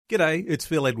G'day, it's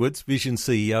Phil Edwards, Vision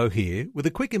CEO here, with a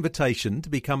quick invitation to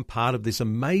become part of this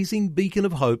amazing beacon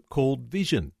of hope called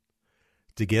Vision.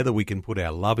 Together we can put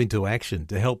our love into action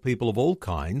to help people of all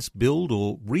kinds build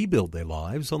or rebuild their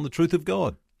lives on the truth of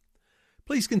God.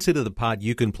 Please consider the part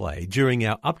you can play during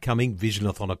our upcoming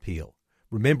Visionathon appeal,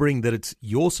 remembering that it's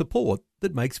your support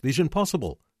that makes Vision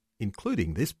possible,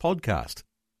 including this podcast.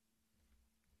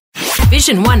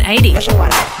 Vision 180.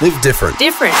 Live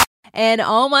different. And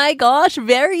oh my gosh,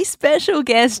 very special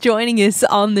guest joining us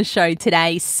on the show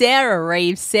today, Sarah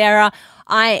Reeves. Sarah,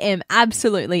 I am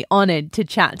absolutely honoured to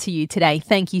chat to you today.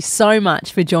 Thank you so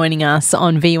much for joining us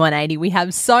on V180. We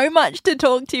have so much to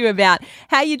talk to you about.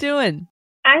 How you doing?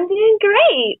 I'm doing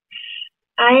great.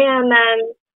 I am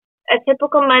a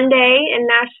typical Monday in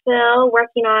Nashville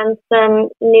working on some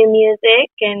new music,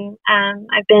 and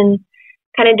I've been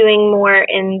kind of doing more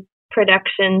in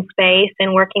production space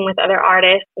and working with other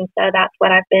artists, and so that's what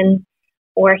I've been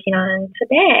working on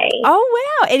today.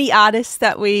 Oh wow, any artists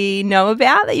that we know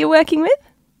about that you're working with?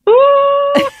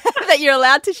 That you're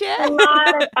allowed to share? A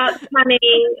lot of upcoming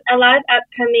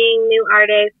new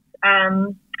artists.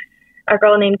 A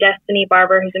girl named Destiny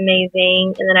Barber, who's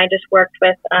amazing, and then I just worked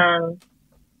with a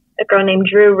girl named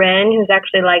Drew Wren, who's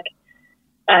actually like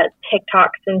a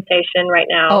TikTok sensation right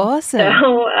now. Awesome.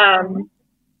 So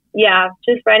yeah,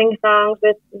 just writing songs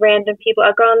with random people.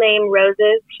 A girl named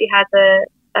Roses, she has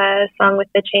a song with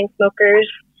the Chainsmokers.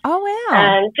 Oh,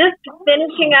 wow. Just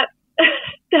finishing up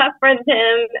stuff for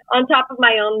them on top of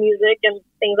my own music and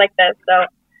things like this. So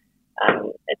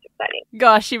it's exciting.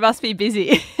 Gosh, you must be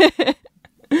busy.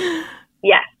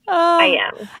 Yes, I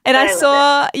am. And I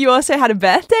saw you also had a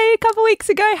birthday a couple weeks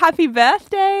ago. Happy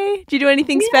birthday. Did you do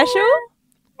anything special?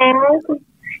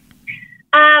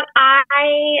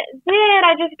 I did.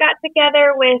 I just got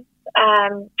together with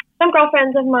some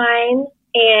girlfriends of mine,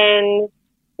 and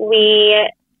we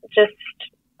just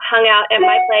hung out at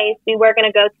my place. We were going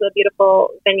to go to a beautiful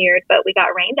vineyard, but we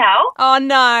got rained out. Oh,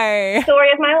 no.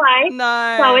 Story of my life.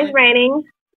 No. It's always raining.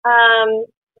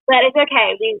 But it's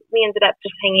okay. We ended up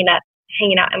just hanging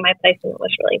out in my place, and it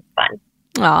was really fun.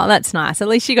 Oh, that's nice. At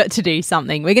least you got to do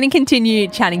something. We're going to continue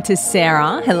chatting to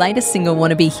Sarah. Her latest single,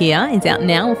 Wanna Be Here, is out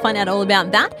now. We'll find out all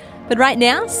about that. But right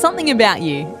now, Something About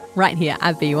You, right here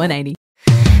at V180.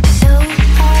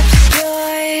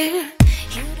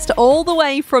 So all the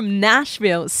way from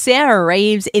Nashville, Sarah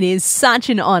Reeves, it is such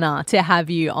an honour to have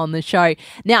you on the show.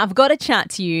 Now, I've got to chat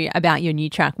to you about your new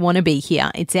track, Wanna Be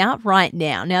Here. It's out right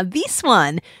now. Now, this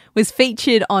one was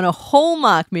featured on a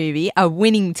Hallmark movie, A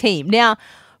Winning Team. Now,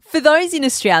 for those in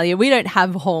Australia, we don't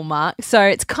have Hallmark, so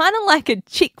it's kind of like a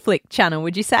chick flick channel,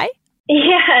 would you say?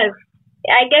 Yes,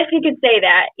 I guess you could say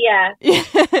that, yeah.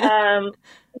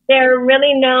 They're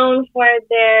really known for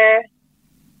their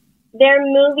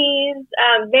movies,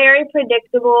 very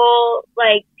predictable,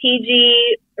 like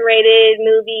PG-rated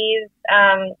movies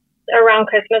around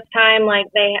Christmas time. Like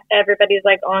everybody's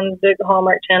like on the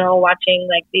Hallmark Channel watching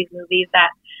like these movies that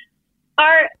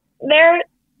they're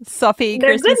Sophie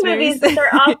they're Christmas good movies, but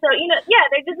they're also,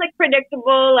 they're just like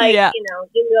predictable, like, yeah. You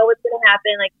know what's going to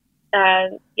happen, like,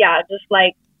 just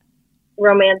like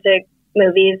romantic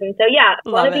movies. And so, yeah,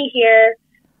 Wanna Be Here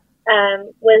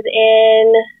was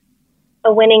in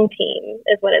A Winning Team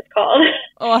is what it's called.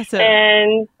 Awesome.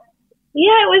 And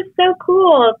yeah, it was so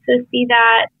cool to see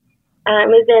that. It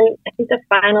was in, I think, the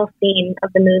final scene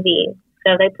of the movie.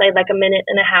 So they played like a minute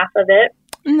and a half of it.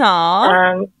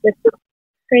 No. Which was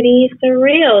pretty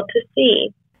surreal to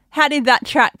see. How did that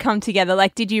track come together?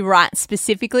 Like, did you write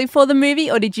specifically for the movie,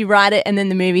 or did you write it and then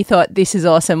the movie thought, this is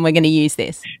awesome, we're going to use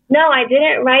this? No, I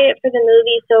didn't write it for the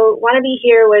movie. So Wanna Be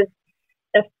Here was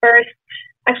the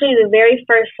very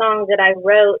first song that I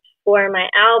wrote for my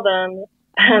album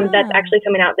that's actually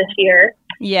coming out this year.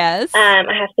 Yes. I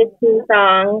have 15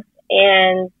 songs,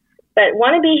 but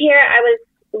Wanna Be Here, I was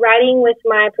writing with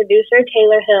my producer,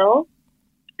 Taylor Hill.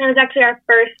 It was actually our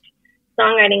first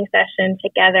songwriting session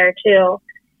together too.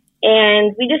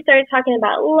 And we just started talking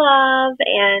about love,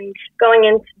 and going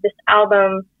into this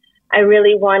album, I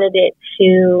really wanted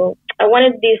I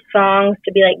wanted these songs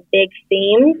to be like big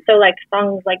themes. So like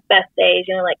songs like Best Days,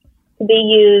 like to be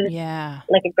used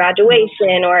like a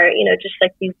graduation or, just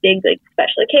like these big like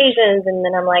special occasions. And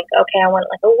then I'm like, okay, I want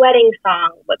like a wedding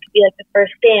song. What could be like the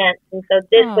first dance? And so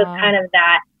this was kind of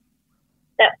that.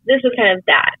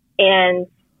 And,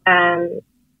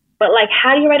 but like,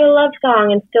 how do you write a love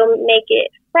song and still make it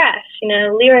fresh,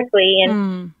 lyrically?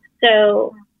 And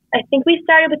so I think we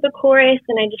started with the chorus,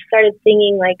 and I just started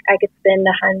singing like I could spend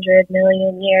 100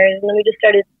 million years. And then we just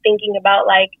started thinking about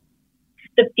like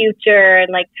the future, and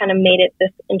like kind of made it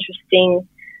this interesting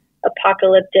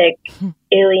apocalyptic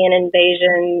alien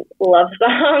invasion love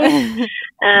song.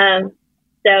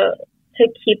 So to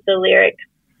keep the lyrics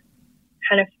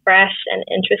kind of fresh and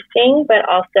interesting, but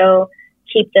also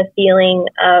keep the feeling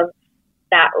of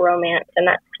that romance and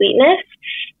that sweetness.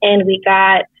 And we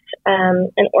got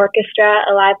an orchestra,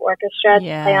 a live orchestra to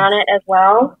play on it as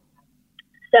well.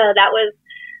 So that was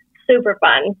super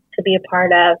fun to be a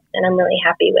part of, and I'm really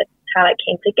happy with how it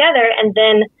came together. And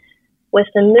then with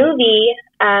the movie,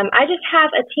 I just have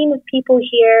a team of people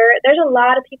here. There's a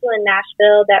lot of people in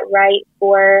Nashville that write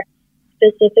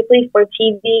specifically for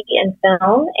TV and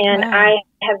film, and I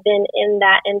have been in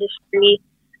that industry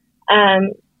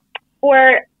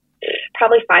for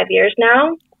probably 5 years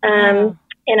now, and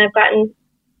I've gotten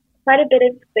quite a bit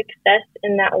of success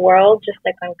in that world, just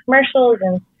like on commercials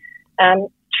and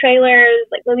trailers,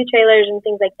 like movie trailers and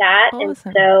things like that. Awesome.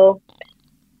 And so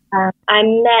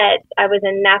I was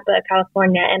in Napa,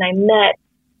 California, and I met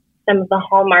some of the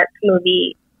Hallmark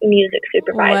movie music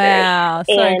supervisors. Wow,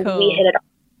 so and cool. We hit it off.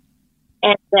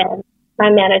 And then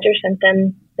my manager sent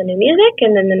them the new music,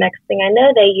 and then the next thing I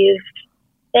know, they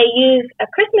used a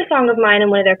Christmas song of mine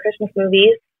in one of their Christmas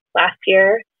movies last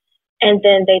year, and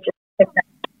then they just picked up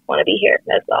Want to Be Here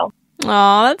as well.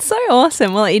 Oh, that's so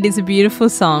awesome. Well, it is a beautiful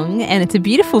song, and it's a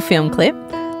beautiful film clip.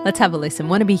 Let's have a listen.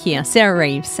 Want to Be Here, Sarah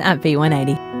Reeves at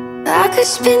V180. I could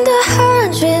spend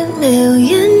 100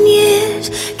 million years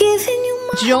giving you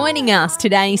my... Joining us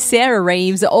today, Sarah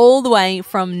Reeves, all the way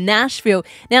from Nashville.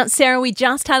 Now, Sarah, we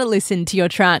just had a listen to your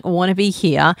track, Want to Be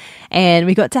Here, and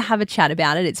we got to have a chat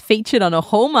about it. It's featured on a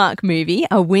Hallmark movie,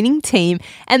 A Winning Team,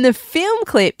 and the film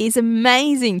clip is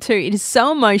amazing too. It is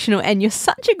so emotional, and you're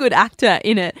such a good actor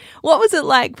in it. What was it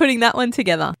like putting that one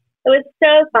together? It was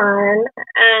so fun.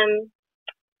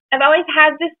 I've always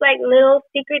had this like little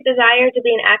secret desire to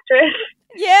be an actress.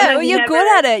 Yeah, well, you're good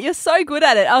at it. You're so good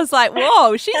at it. I was like,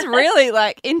 whoa, she's really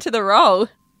like into the role.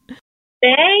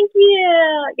 Thank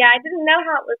you. Yeah, I didn't know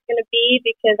how it was going to be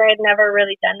because I had never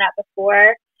really done that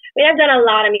before. I mean, I've done a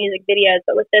lot of music videos,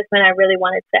 but with this one, I really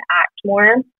wanted to act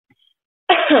more.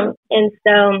 And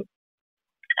so,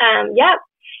 yeah,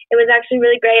 it was actually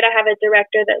really great. I have a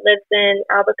director that lives in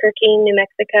Albuquerque, New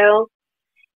Mexico.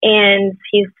 And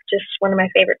he's just one of my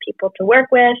favorite people to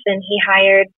work with. And he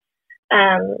hired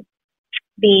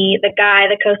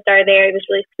the co-star there. He was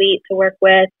really sweet to work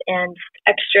with, and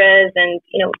extras. And,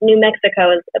 you know, New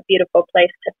Mexico is a beautiful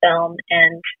place to film.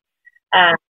 And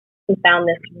we found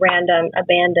this random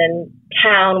abandoned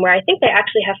town where I think they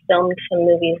actually have filmed some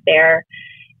movies there.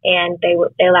 And they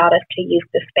allowed us to use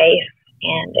the space,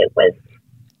 and it was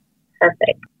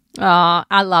perfect. Oh,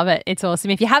 I love it. It's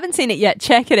awesome. If you haven't seen it yet,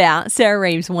 check it out. Sarah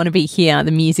Reeves, Want to Be Here, the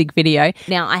music video.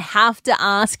 Now, I have to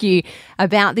ask you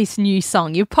about this new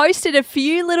song. You've posted a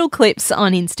few little clips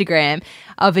on Instagram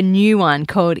of a new one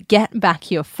called Get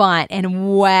Back Your Fight,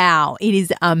 and wow, it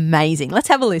is amazing. Let's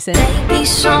have a listen. Maybe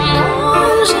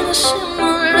someone's in a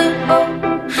similar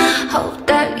boat. Hope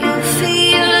that you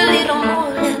feel a little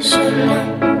more less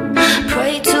alone.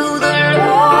 Pray to the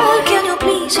Lord, can you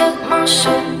please help my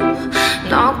soul?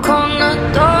 Knock on the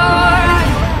door, I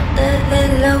want the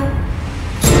hello.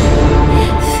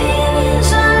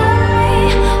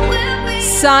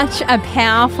 Such a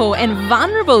powerful and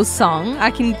vulnerable song.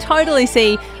 I can totally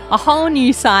see a whole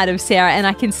new side of Sarah, and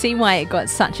I can see why it got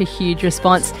such a huge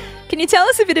response. Can you tell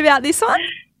us a bit about this one?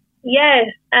 Yes,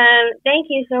 thank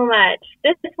you so much.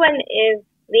 This one is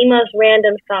the most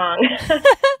random song.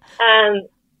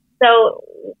 So,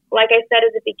 like I said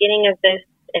at the beginning of this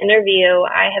interview,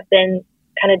 I have been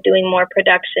kind of doing more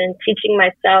production, teaching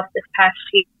myself this past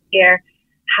year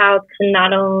how to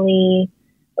not only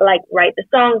like write the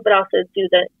songs, but also do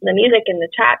the music and the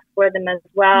tracks for them as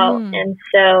well. And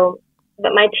so,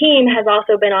 but my team has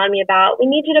also been on me about, we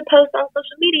need you to post on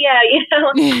social media, you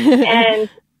know? And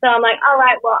so I'm like, all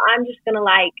right, well, I'm just going to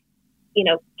like, you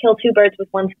know, kill two birds with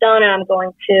one stone. And I'm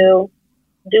going to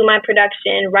do my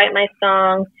production, write my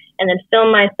song, and then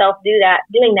film myself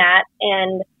doing that.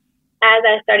 And as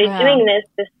I started doing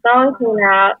this song came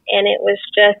out, and it was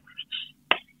just,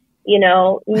 you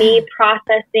know, me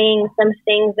processing some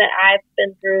things that I've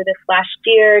been through this last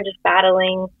year, just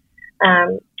battling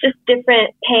just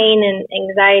different pain and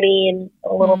anxiety and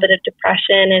a little bit of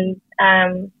depression.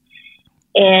 And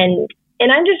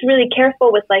I'm just really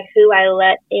careful with like who I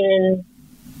let in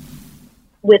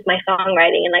with my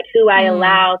songwriting and like who I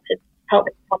allow to help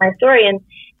me tell my story. And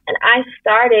I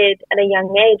started at a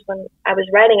young age when I was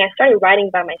writing. I started writing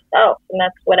by myself, and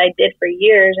that's what I did for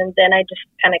years. And then I just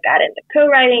kind of got into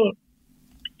co-writing.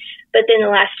 But then the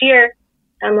last year,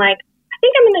 I'm like, I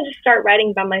think I'm going to just start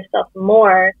writing by myself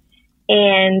more.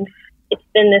 And it's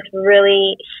been this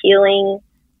really healing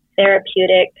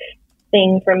therapeutic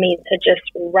thing for me to just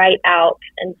write out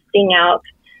and sing out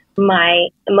my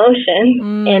emotions.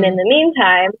 And in the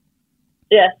meantime,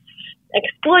 just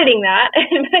exploiting that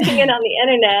and putting it on the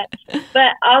internet,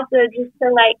 but also just to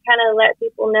like kind of let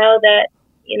people know that,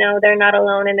 you know, they're not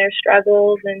alone in their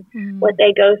struggles and what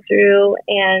they go through.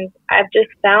 And I've just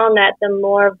found that the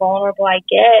more vulnerable I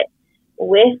get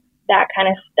with that kind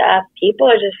of stuff, people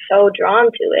are just so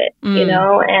drawn to it, you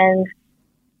know. And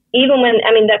even when,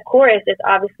 I mean, the chorus is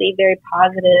obviously very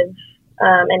positive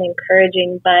and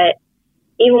encouraging, but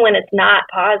even when it's not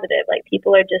positive, like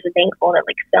people are just thankful that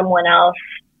like someone else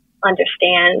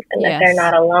understands and that they're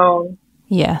not alone.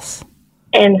 Yes.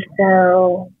 And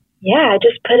so, yeah, I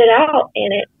just put it out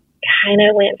and it kind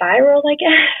of went viral, I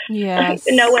guess. Yes. I don't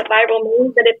even know what viral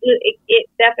means, but it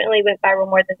definitely went viral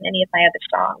more than any of my other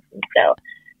songs. And so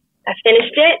I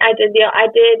finished it. I did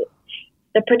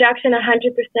the production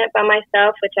 100% by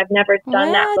myself, which I've never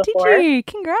done that before. Did you?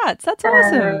 Congrats. That's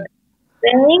awesome.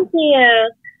 Thank you.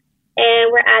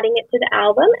 And we're adding it to the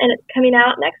album, and it's coming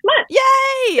out next month.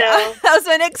 Yay! So, that was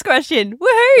my next question.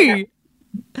 Woohoo!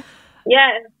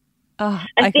 Yeah. Oh,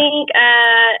 I think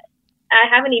I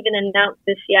haven't even announced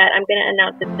this yet. I'm going to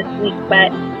announce it this week,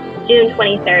 but June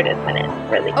 23rd is when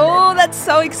it's released. Oh, that's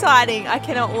so exciting. I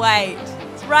cannot wait.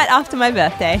 It's right after my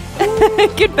birthday.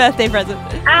 Good birthday present.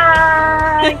 Yay,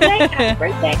 happy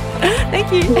birthday.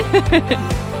 Thank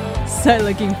you. So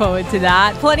looking forward to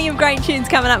that. Plenty of great tunes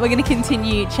coming up. We're going to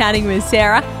continue chatting with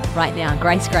Sarah. Right now,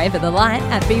 Grace Grave at the Light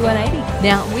at B180.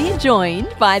 Now, we are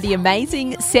joined by the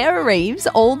amazing Sarah Reeves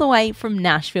all the way from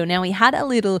Nashville. Now, we had a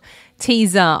little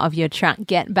teaser of your track,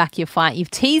 Get Back Your Fight. You've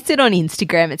teased it on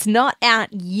Instagram. It's not out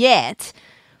yet,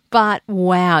 but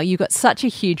wow, you got such a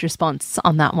huge response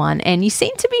on that one. And you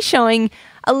seem to be showing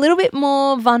a little bit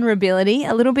more vulnerability,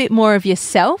 a little bit more of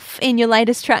yourself in your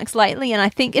latest tracks lately. And I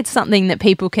think it's something that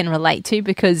people can relate to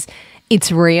because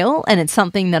it's real and it's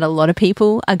something that a lot of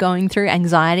people are going through,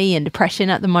 anxiety and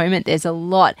depression at the moment. There's a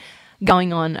lot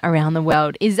going on around the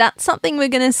world. Is that something we're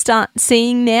going to start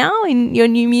seeing now in your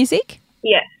new music?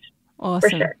 Yes.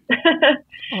 Awesome. For sure.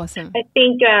 Awesome. I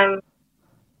think,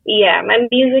 my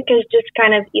music has just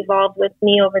kind of evolved with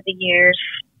me over the years.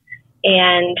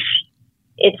 And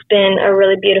it's been a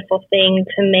really beautiful thing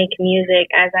to make music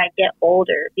as I get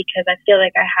older because I feel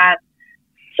like I have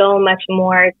so much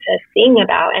more to sing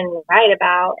about and write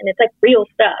about. And it's like real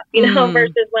stuff, you know,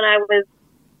 versus when I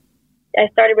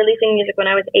started releasing music when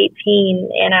I was 18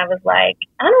 and I was like,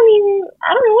 I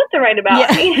don't know what to write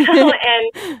about, you know,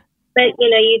 but you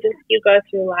know, you go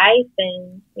through life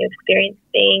and you experience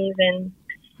things and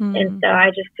so I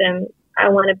just, I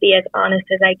want to be as honest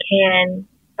as I can,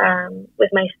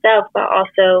 with myself, but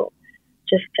also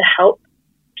just to help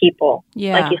people.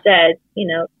 Yeah. Like you said, you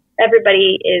know,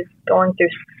 everybody is going through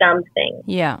something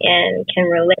and can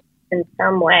relate in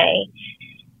some way.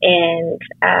 And,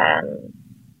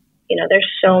 you know, there's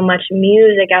so much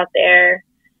music out there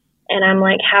and I'm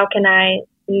like, how can I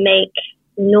make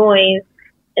noise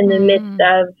in the midst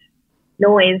of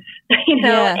noise, you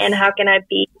know, and how can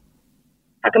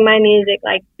my music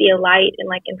like be a light and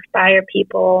like inspire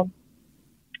people?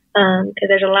 Cause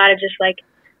there's a lot of just like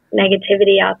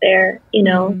negativity out there, you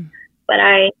know, but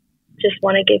I just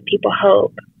want to give people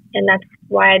hope. And that's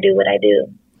why I do what I do,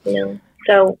 you know?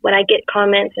 So when I get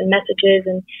comments and messages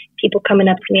and people coming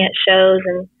up to me at shows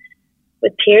and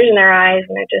with tears in their eyes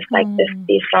and they're just like,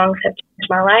 these songs have changed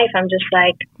my life. I'm just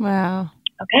like, wow,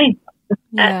 okay.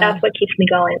 That's what keeps me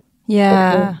going.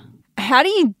 Yeah. How do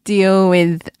you deal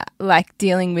with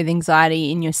dealing with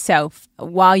anxiety in yourself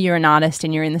while you're an artist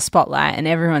and you're in the spotlight and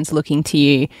everyone's looking to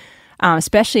you,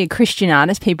 especially a Christian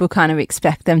artist? People kind of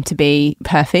expect them to be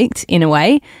perfect in a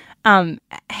way.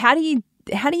 How do you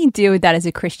deal with that as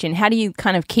a Christian? How do you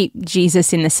kind of keep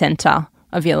Jesus in the center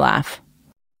of your life?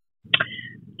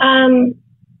 I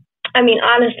mean,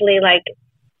 honestly, like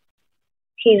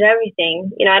he's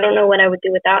everything. You know, I don't know what I would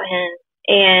do without him.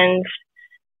 And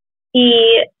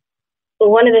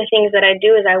one of the things that I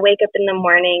do is I wake up in the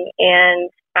morning and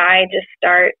I just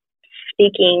start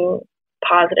speaking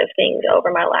positive things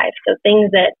over my life. So things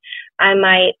that I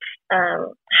might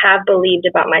have believed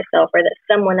about myself or that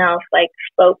someone else like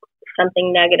spoke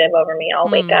something negative over me. I'll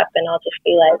wake up and I'll just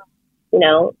be like,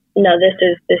 no, this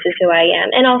is who I am.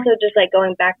 And also just like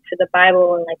going back to the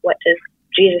Bible and like, what does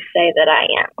Jesus say that I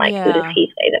am? Like, who does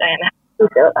he say that I am? How does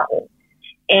he feel about me?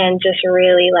 And just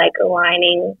really like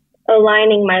aligning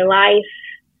my life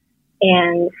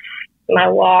and my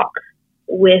walk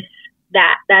with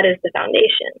that. That is the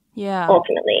foundation,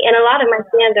 ultimately. And a lot of my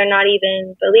fans are not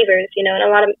even believers, you know, and a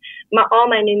lot of all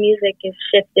my new music is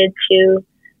shifted to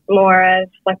more of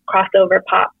like crossover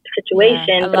pop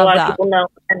situation, I but a love lot that. of people know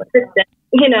I'm a Christian,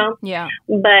 you know. Yeah.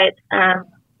 But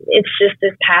it's just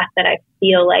this path that I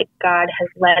feel like God has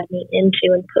led me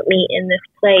into and put me in this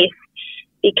place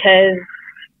because,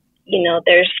 you know,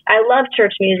 I love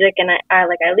church music, and I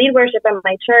lead worship at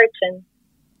my church and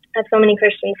have so many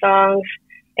Christian songs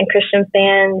and Christian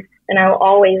fans, and I will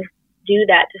always do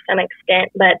that to some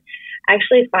extent. But I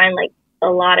actually find like a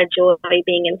lot of joy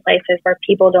being in places where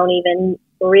people don't even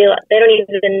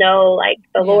know like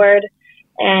the Lord,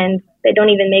 and they don't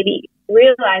even maybe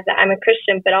realize that I'm a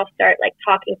Christian, but I'll start like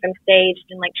talking from stage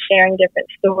and like sharing different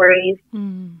stories,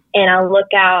 and I'll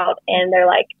look out and they're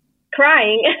like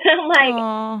crying. I'm like,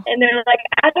 Aww. and they're like,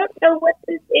 I don't know what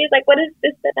this is. Like, what is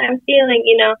this that I'm feeling?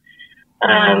 You know.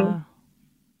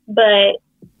 But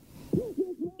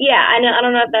yeah, I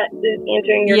don't know if that is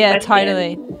answering your question. Yeah,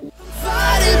 totally.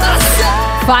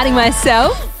 Fighting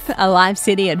Myself, a live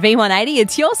city at V180.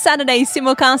 It's your Saturday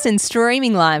simulcast and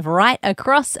streaming live right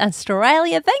across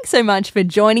Australia. Thanks so much for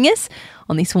joining us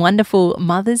on this wonderful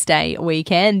Mother's Day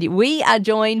weekend. We are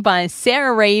joined by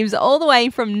Sarah Reeves all the way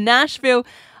from Nashville.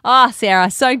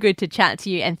 Sarah, so good to chat to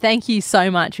you, and thank you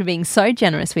so much for being so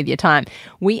generous with your time.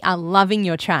 We are loving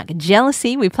your track,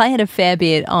 Jealousy. We play it a fair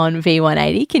bit on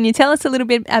V180. Can you tell us a little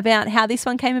bit about how this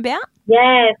one came about?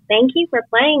 Yes, thank you for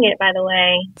playing it, by the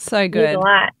way. So good. It means a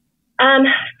lot.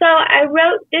 So I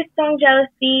wrote this song,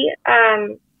 Jealousy.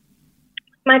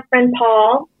 My friend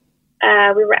Paul,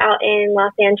 we were out in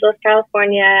Los Angeles,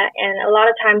 California, and a lot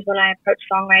of times when I approach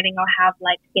songwriting, I'll have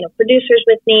like, you know, producers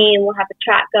with me, and we'll have a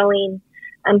track going.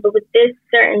 But with this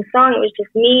certain song, it was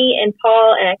just me and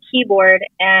Paul and a keyboard,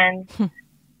 and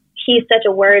he's such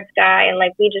a words guy, and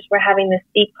like we just were having this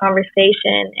deep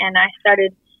conversation, and I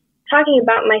started talking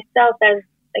about myself as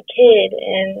a kid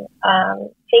and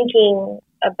thinking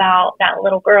about that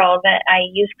little girl that I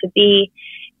used to be.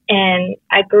 And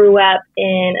I grew up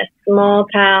in a small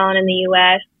town in the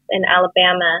U.S. in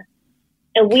Alabama,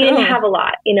 and we didn't have a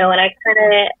lot, you know, and I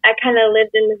kind of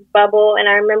lived in this bubble. And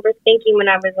I remember thinking when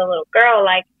I was a little girl,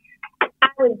 like, I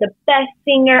was the best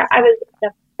singer. I was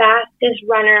the fastest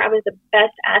runner. I was the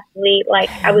best athlete. Like,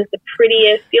 I was the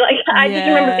prettiest. Like, I just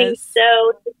remember being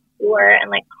so secure and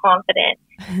like confident.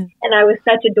 And I was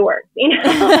such a dork, you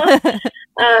know.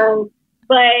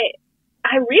 But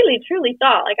I really, truly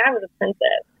thought like I was a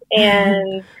princess.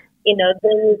 And you know,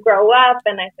 then you grow up,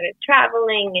 and I started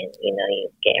traveling, and, you know,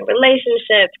 you get in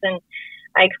relationships, and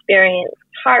I experienced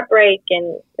heartbreak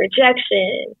and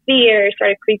rejection and fear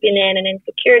started creeping in, and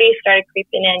insecurity started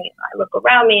creeping in. You know, I look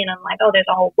around me, and I'm like, oh, there's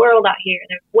a whole world out here.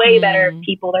 There's way better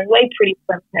people. There's way pretty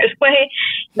women. There's way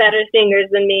better singers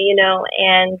than me, you know,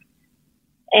 and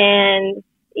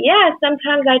yeah,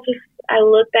 sometimes I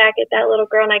look back at that little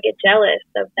girl and I get jealous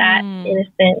of that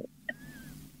innocent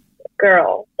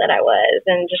girl that I was,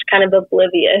 and just kind of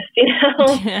oblivious, you know.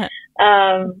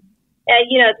 And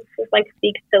you know, it just like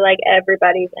speaks to like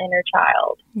everybody's inner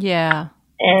child. Yeah.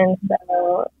 And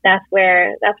so that's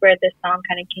where this song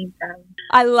kind of came from.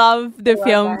 I love the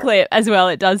film clip as well.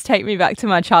 It does take me back to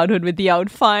my childhood with the old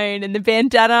phone and the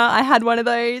bandana. I had one of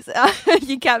those.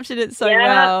 You captured it so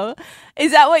well.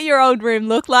 Is that what your old room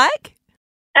looked like?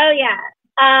 Oh yeah.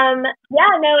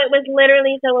 No, it was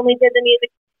literally, so when we did the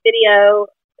music video,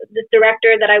 this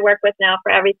director that I work with now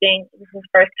for everything, this is his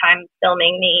first time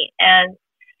filming me, and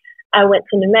I went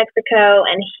to New Mexico,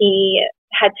 and he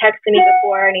had texted me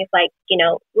before, and he's like, you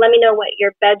know, let me know what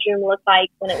your bedroom looked like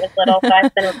when it was little. So I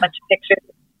sent him a bunch of pictures.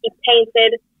 He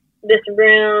painted this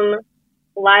room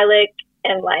lilac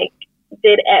and like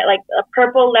did like a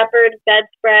purple leopard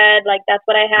bedspread. Like that's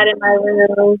what I had in my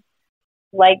room,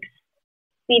 like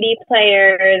CD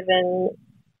players and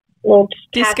little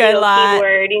disco light,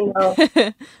 keyboard, you know.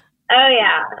 Oh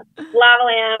yeah, lava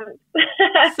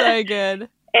lamps. So good.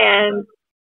 And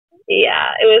yeah,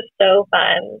 it was so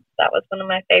fun. That was one of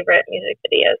my favorite music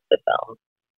videos to film.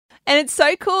 And it's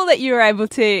so cool that you were able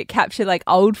to capture like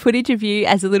old footage of you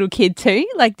as a little kid too.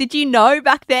 Like, did you know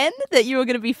back then that you were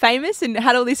going to be famous and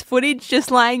had all this footage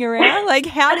just lying around? Like,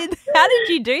 how did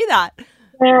you do that?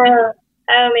 Oh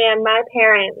man,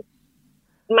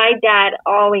 my dad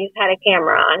always had a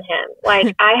camera on him.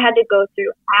 Like, I had to go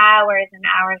through hours and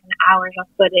hours and hours of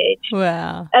footage.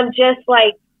 Wow. Of just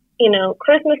like, you know,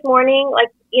 Christmas morning, like,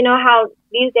 you know how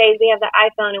these days we have the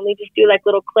iPhone and we just do like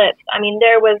little clips. I mean,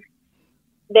 there was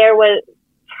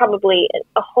probably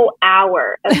a whole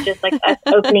hour of just like us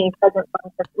opening presents,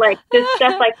 like just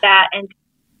stuff like that, and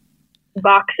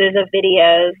boxes of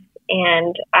videos.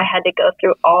 And I had to go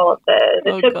through all of those.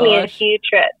 It took me a few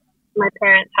trips to my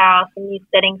parents' house and me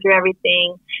sitting through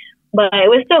everything, But it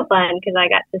was so fun because I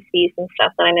got to see some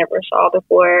stuff that I never saw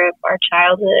before of our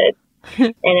childhood,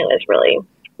 and it was really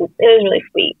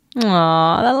sweet.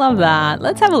 Aw, I love that.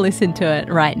 Let's have a listen to it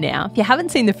right now. If you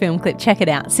haven't seen the film clip, check it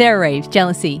out. Sarah Reeves,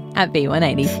 Jealousy at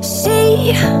B180.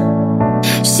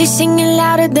 She's singing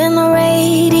louder than the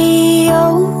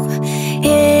radio.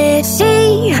 Yeah,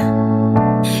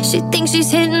 she thinks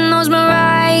she's hitting those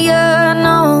Mariah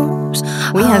notes.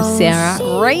 We have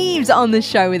Sarah Reeves on the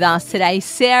show with us today.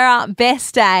 Sarah,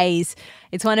 Best Days.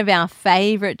 It's one of our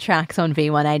favourite tracks on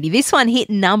V180. This one hit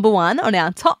number 1 on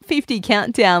our top 50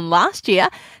 countdown last year.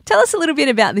 Tell us a little bit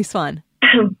about this one.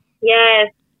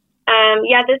 Yes.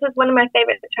 This is one of my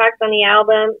favorite tracks on the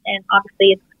album, and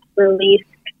obviously it's released.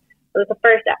 It was the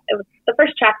first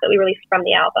track that we released from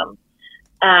the album.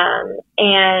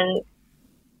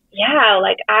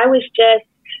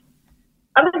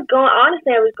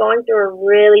 I was going through a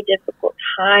really difficult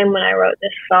time when I wrote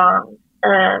this song.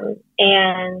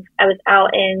 And I was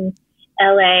out in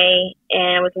LA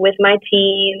and I was with my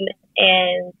team,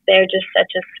 and they're just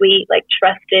such a sweet, like,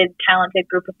 trusted, talented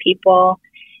group of people.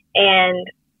 And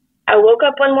I woke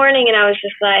up one morning and I was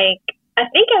just like, I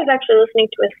think I was actually listening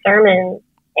to a sermon,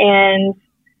 and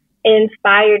it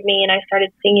inspired me, and I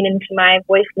started singing into my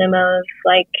voice memos,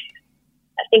 like,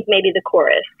 I think maybe the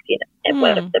chorus,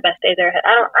 what if the best days are ahead.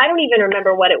 I don't even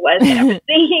remember what it was that I was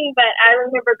singing, but I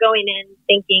remember going in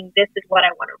thinking, this is what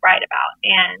I want to write about.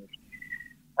 And,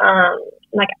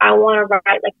 I want to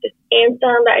write, like, this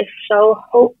anthem that is so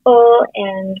hopeful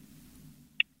and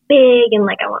big, and,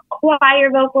 like, I want choir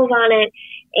vocals on it.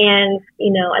 And,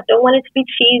 I don't want it to be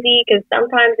cheesy, because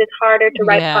sometimes it's harder to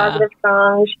write positive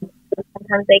songs.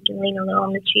 Sometimes they can lean a little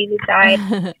on the cheesy side.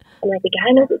 I'm like, we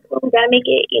gotta know this one, we gotta make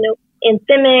it,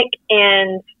 anthemic.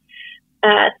 And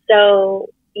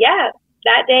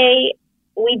that day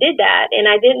we did that, and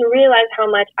I didn't realize how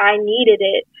much I needed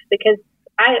it, because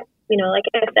like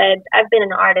I said, I've been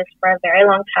an artist for a very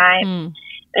long time,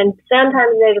 and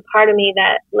sometimes there's a part of me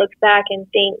that looks back and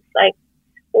thinks, like,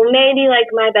 well, maybe, like,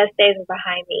 my best days are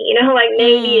behind me, like,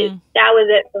 maybe that was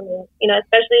it for me,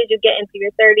 especially as you get into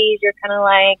your 30s, you're kind of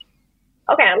like,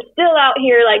 okay, I'm still out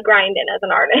here, like, grinding as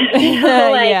an artist,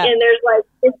 and there's, like,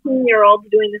 15-year-olds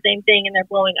doing the same thing, and they're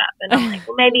blowing up, and I'm like,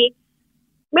 well, maybe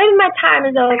my time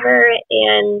is over,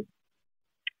 and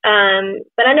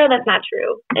but I know that's not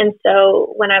true. And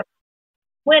so when I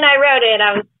wrote it,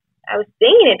 I was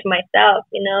singing it to myself,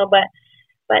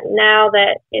 but now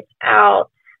that it's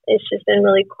out, it's just been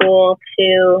really cool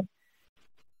to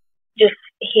just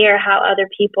hear how other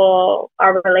people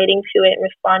are relating to it and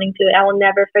responding to it. I will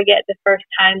never forget the first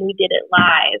time we did it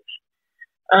live.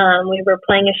 We were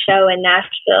playing a show in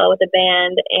Nashville with a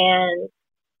band, and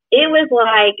it was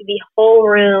like the whole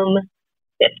room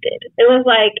shifted. It was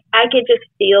like I could just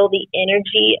feel the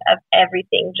energy of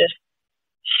everything just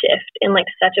shift in, like,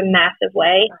 such a massive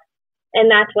way.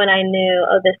 And that's when I knew,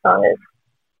 this song is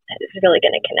really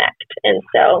going to connect. And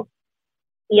so,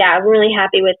 I'm really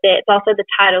happy with it. It's also the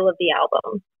title of the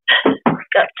album,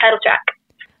 the title track.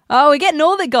 Oh, we're getting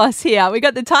all the goss here. We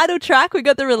got the title track, we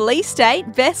got the release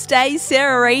date, Best Days,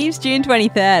 Sarah Reeves, June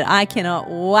 23rd. I cannot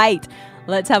wait.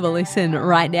 Let's have a listen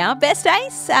right now. Best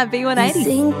Days at B180. I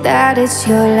think that it's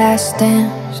your last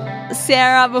dance.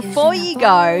 Sarah, before you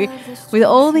go, with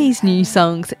all these new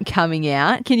songs coming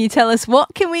out, can you tell us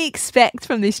what can we expect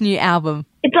from this new album?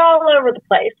 It's all over the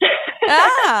place.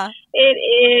 It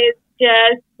is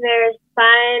just, there's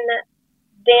fun,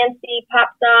 dancey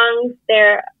pop songs.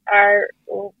 There are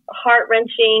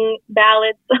heart-wrenching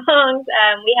ballad songs.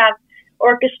 We have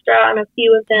orchestra on a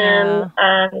few of them.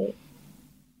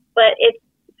 But it's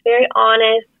very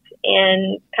honest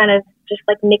and kind of just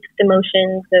like mixed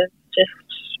emotions of just,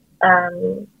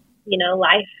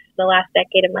 life, the last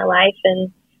decade of my life.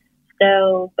 And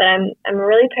so, but I'm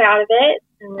really proud of it.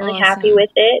 I'm really happy with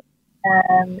it.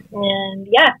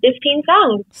 15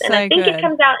 songs. So and I think good. It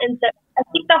comes out I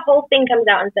think the whole thing comes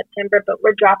out in September, but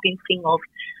we're dropping singles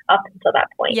up until that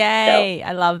point. Yay. So.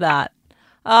 I love that.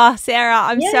 Oh, Sarah,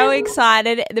 I'm so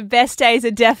excited. The best days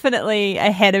are definitely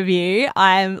ahead of you.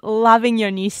 I'm loving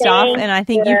your new stuff, and I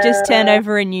think you've just turned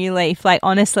over a new leaf. Like,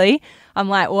 honestly, I'm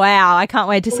like, wow, I can't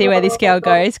wait to see where this girl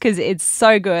goes, because it's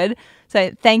so good.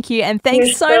 So thank you, and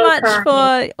thanks so much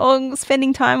for all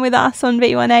spending time with us on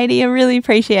V180. I really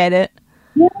appreciate it.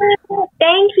 Yeah,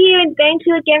 thank you, and thank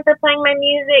you again for playing my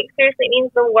music. Seriously, it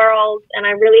means the world, and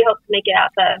I really hope to make it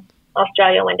out to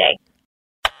Australia one day.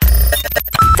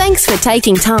 Thanks for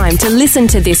taking time to listen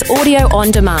to this audio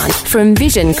on demand from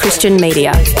Vision Christian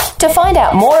Media. To find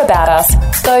out more about us,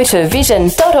 go to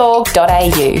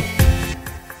vision.org.au.